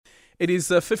It is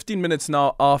 15 minutes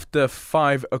now after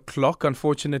 5 o'clock.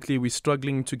 Unfortunately, we're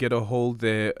struggling to get a hold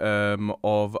there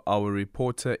of our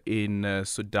reporter in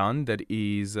Sudan, that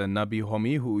is Nabi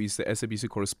Homi, who is the SABC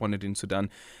correspondent in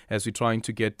Sudan, as we're trying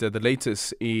to get the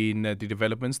latest in the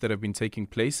developments that have been taking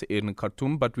place in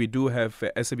Khartoum. But we do have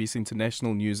SABC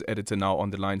International News editor now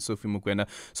on the line, Sophie Mokoana.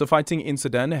 So fighting in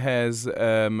Sudan has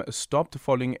stopped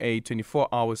following a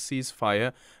 24-hour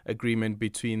ceasefire agreement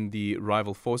between the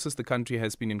rival forces. The country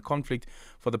has been in conflict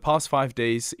for the past 5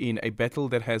 days in a battle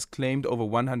that has claimed over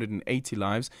 180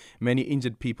 lives. Many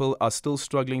injured people are still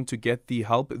struggling to get the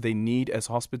help they need as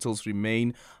hospitals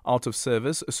remain out of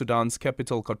service. Sudan's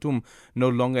capital, Khartoum, no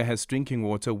longer has drinking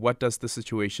water. What does the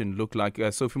situation look like?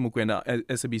 Sophie Mokoana,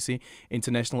 SABC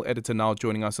International Editor, now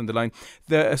joining us on the line.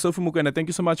 Sophie Mokoana, thank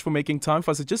you so much for making time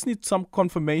for us. I just need some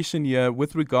confirmation here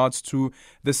with regards to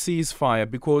the ceasefire,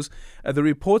 because the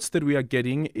reports that we are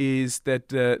getting is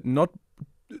that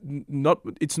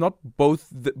it's not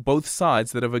both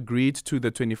sides that have agreed to the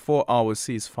 24-hour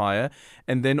ceasefire,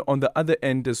 and then on the other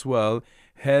end as well,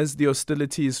 has the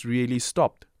hostilities really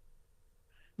stopped?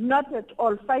 Not at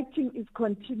all. Fighting is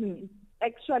continuing.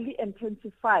 It actually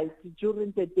intensifies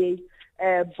during the day.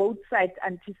 Both sides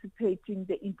anticipating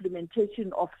the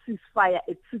implementation of ceasefire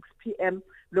at 6 p.m.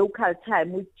 local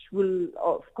time, which will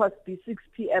of course be 6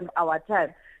 p.m. our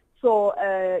time. So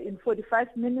in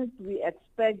 45 minutes, we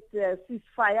expect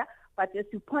ceasefire. But as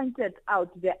you pointed out,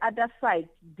 the other side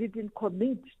didn't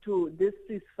commit to this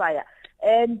ceasefire.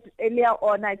 And earlier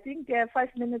on, I think 5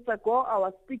 minutes ago, I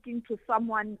was speaking to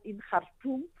someone in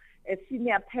Khartoum, a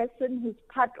senior person who's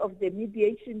part of the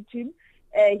mediation team.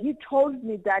 He told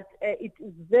me that it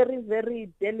is very,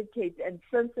 very delicate and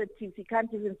sensitive. He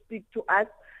can't even speak to us,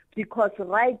 because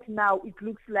right now it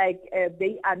looks like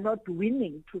they are not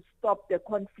willing to stop the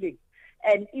conflict.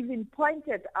 And even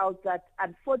pointed out that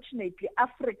unfortunately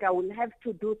Africa will have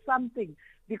to do something,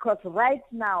 because right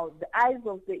now the eyes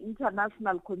of the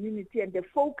international community and the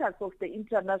focus of the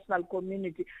international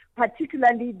community,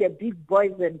 particularly the big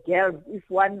boys and girls, if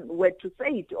one were to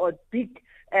say it, or big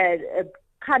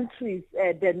countries,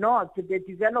 the North, the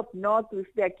developed North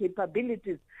with their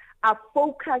capabilities, are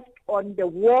focused on the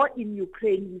war in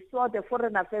Ukraine. We saw the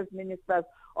foreign affairs ministers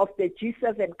of the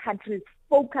G7 countries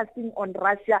focusing on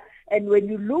Russia. And when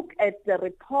you look at the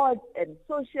reports and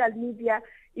social media,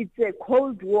 it's a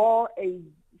cold war, a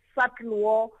subtle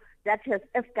war that has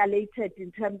escalated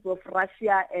in terms of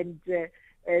Russia and the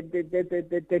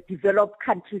developed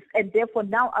countries. And therefore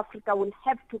now Africa will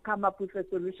have to come up with a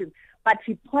solution. But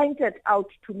he pointed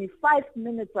out to me 5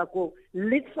 minutes ago,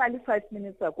 literally 5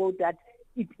 minutes ago, that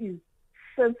it is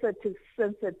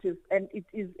sensitive, and it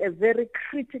is a very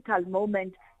critical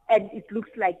moment, and it looks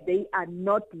like they are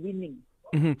not winning.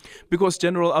 Mm-hmm. Because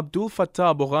General Abdul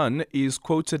Fattah Burhan is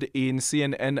quoted in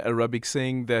CNN Arabic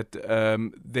saying that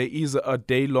there is a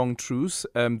day-long truce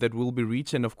that will be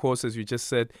reached, and of course, as you just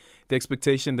said, the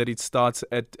expectation that it starts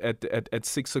at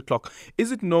 6 o'clock.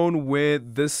 Is it known where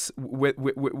this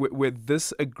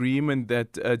agreement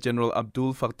that General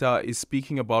Abdul Fattah is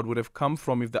speaking about would have come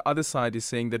from, if the other side is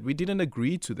saying that we didn't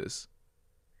agree to this?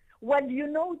 Well, you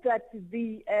know that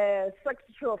the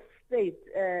Secretary of State,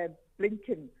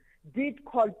 Blinken, did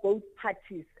call both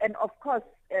parties. And of course,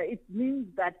 it means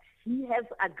that he has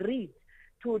agreed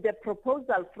to the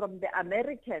proposal from the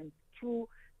Americans through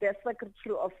the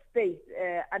Secretary of State,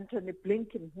 Antony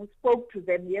Blinken, who spoke to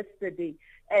them yesterday,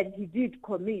 and he did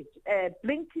commit.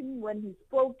 Blinken, when he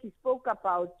spoke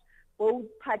about both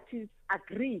parties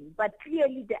agreeing, but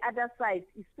clearly the other side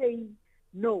is saying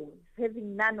no,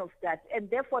 having none of that. And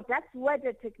therefore, that's where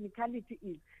the technicality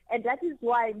is. And that is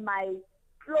why my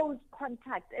close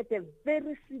contact at a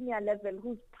very senior level,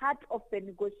 who's part of the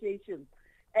negotiations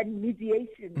and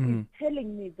mediation, is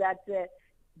telling me that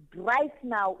right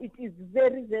now it is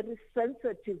very, very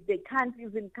sensitive. They can't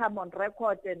even come on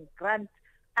record and grant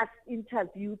us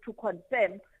interview to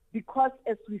confirm, because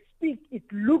as we speak, it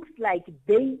looks like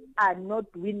they are not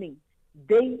winning.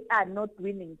 They are not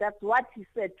winning. That's what he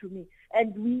said to me.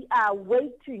 And we are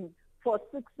waiting for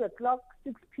 6 o'clock,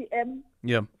 6 p.m.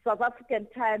 South African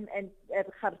time, and at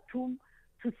Khartoum,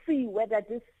 to see whether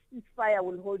this ceasefire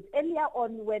will hold. Earlier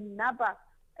on, when Naba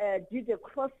did a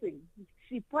crossing,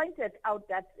 she pointed out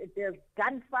that there's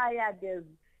gunfire, there's,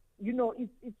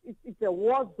 it's a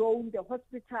war zone. The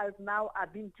hospitals now are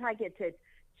being targeted.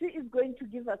 She is going to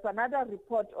give us another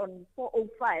report on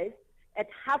 4:05 at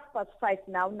 5:30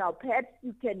 now. Now, perhaps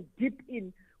you can dip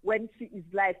in when she is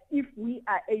live, if we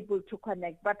are able to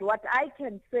connect. But what I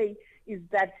can say is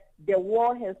that the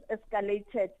war has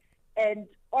escalated, and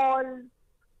all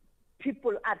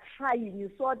people are trying.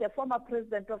 You saw the former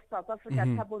president of South Africa,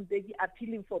 Thabo Mbeki,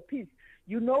 appealing for peace.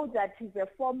 You know that he's a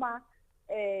former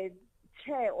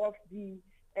chair of the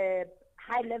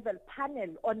high-level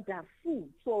panel on Darfur.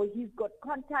 So he's got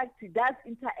contacts. He does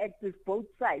interact with both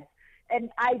sides. And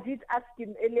I did ask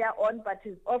him earlier on, but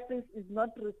his office is not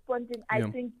responding. I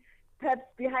think perhaps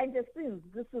behind the scenes,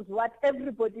 this is what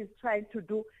everybody is trying to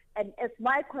do. And as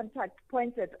my contact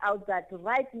pointed out, that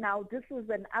right now this is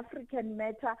an African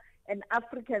matter and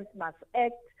Africans must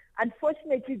act.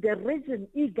 Unfortunately, the region,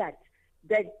 IGAD,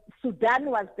 that Sudan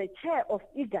was the chair of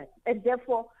IGAD, and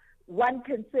therefore one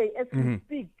can say, as we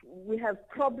speak, we have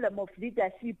problem of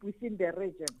leadership within the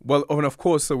region. Well, and of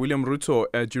course, William Ruto,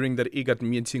 during that IGAD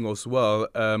meeting as well,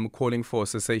 calling for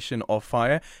cessation of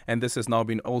fire. And this has now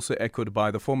been also echoed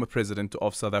by the former president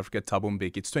of South Africa, Thabo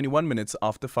Mbeki. It's 21 minutes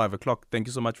after 5 o'clock. Thank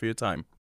you so much for your time.